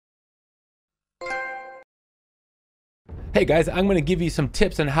Hey guys, I'm going to give you some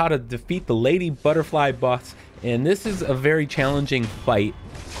tips on how to defeat the Lady Butterfly boss, and this is a very challenging fight.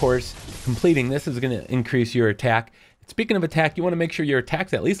 Of course, completing this is going to increase your attack. Speaking of attack, you want to make sure your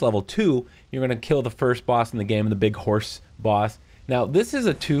attack's at least level 2. You're going to kill the first boss in the game, the big horse boss. Now, this is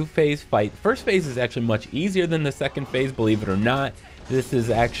a 2-phase fight. First phase is actually much easier than the second phase, believe it or not. This is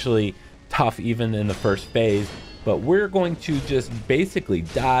actually tough even in the first phase, but we're going to just basically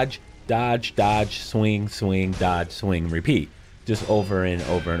dodge, swing, swing, dodge, swing, repeat, just over and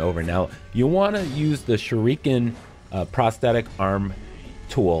over and over. Now, you want to use the Shuriken prosthetic arm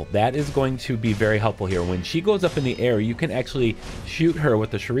tool. That is going to be very helpful here. When she goes up in the air, you can actually shoot her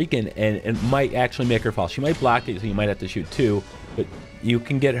with the Shuriken, and it might actually make her fall. She might block it, so you might have to shoot 2, but you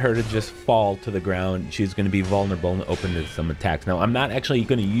can get her to just fall to the ground. She's going to be vulnerable and open to some attacks. Now, I'm not actually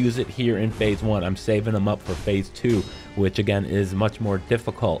going to use it here in phase 1. I'm saving them up for phase 2, which again is much more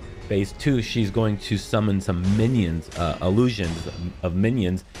difficult. Phase 2, she's going to summon some minions, illusions of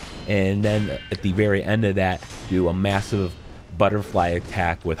minions, and then at the very end of that, do a massive butterfly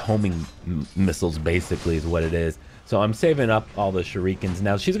attack with homing missiles, basically is what it is. So I'm saving up all the shurikens.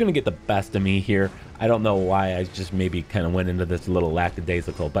 Now she's going to get the best of me here. I don't know why, I just maybe kind of went into this a little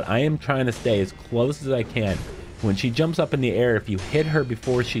lackadaisical, but I am trying to stay as close as I can. When she jumps up in the air, if you hit her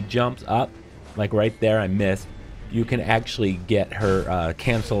before she jumps up, like right there I missed, you can actually get her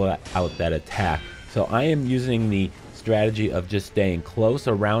cancel out that attack. So I am using the strategy of just staying close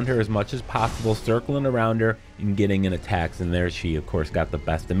around her as much as possible, circling around her and getting in attacks, and there she of course got the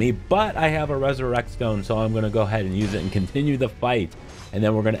best of me. But I have a resurrect stone, so I'm going to go ahead and use it and continue the fight, and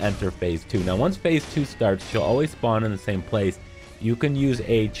then we're going to enter phase 2. Now once phase 2 starts, she'll always spawn in the same place. You can use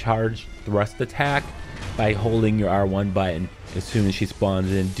a charged thrust attack by holding your R1 button as soon as she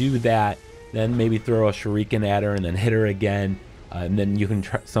spawns in. Do that, then maybe throw a shuriken at her and then hit her again. And then you can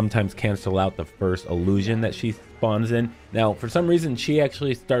sometimes cancel out the first illusion that she spawns in. Now, for some reason, she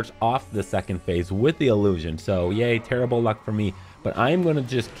actually starts off the second phase with the illusion. So, yay, terrible luck for me. But I'm going to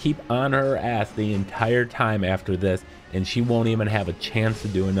just keep on her ass the entire time after this, and she won't even have a chance to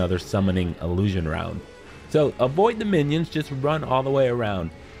do another summoning illusion round. So, avoid the minions, just run all the way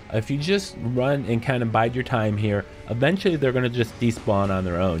around. If you just run and kind of bide your time here, eventually they're going to just despawn on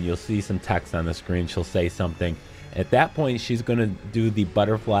their own. You'll see some text on the screen. She'll say something. At that point, she's going to do the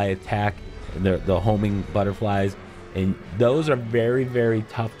butterfly attack, the homing butterflies, and those are very, very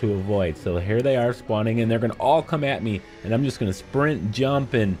tough to avoid. So here they are spawning, and they're going to all come at me, and I'm just going to sprint,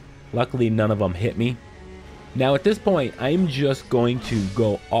 jump, and luckily none of them hit me. Now at this point, I'm just going to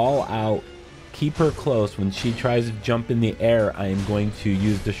go all out, keep her close. When she tries to jump in the air, I am going to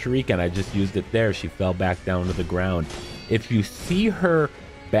use the shuriken. I just used it there. She fell back down to the ground. If you see her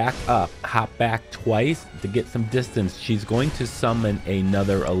back up, hop back twice to get some distance, she's going to summon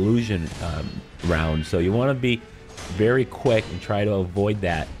another illusion round. So you want to be very quick and try to avoid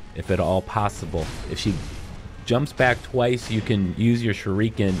that if at all possible. If she jumps back twice, you can use your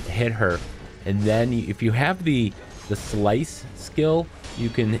shuriken, hit her, and then if you have the slice skill, you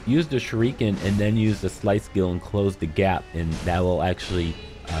can use the shuriken and then use the slice skill and close the gap, and that will actually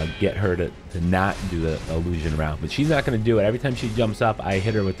get her to not do the illusion round. But she's not going to do it. Every time she jumps up, I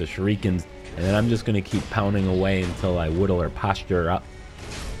hit her with the shurikens, and then I'm just going to keep pounding away until I whittle her posture up,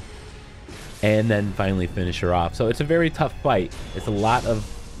 and then finally finish her off. So it's a very tough fight. It's a lot of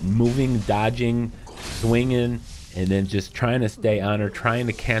moving, dodging, swinging, and then just trying to stay on her, trying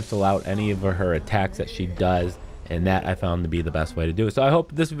to cancel out any of her attacks that she does, and that I found to be the best way to do it. So I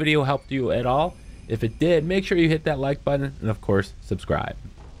hope this video helped you at all. If it did, make sure you hit that like button, and of course, subscribe.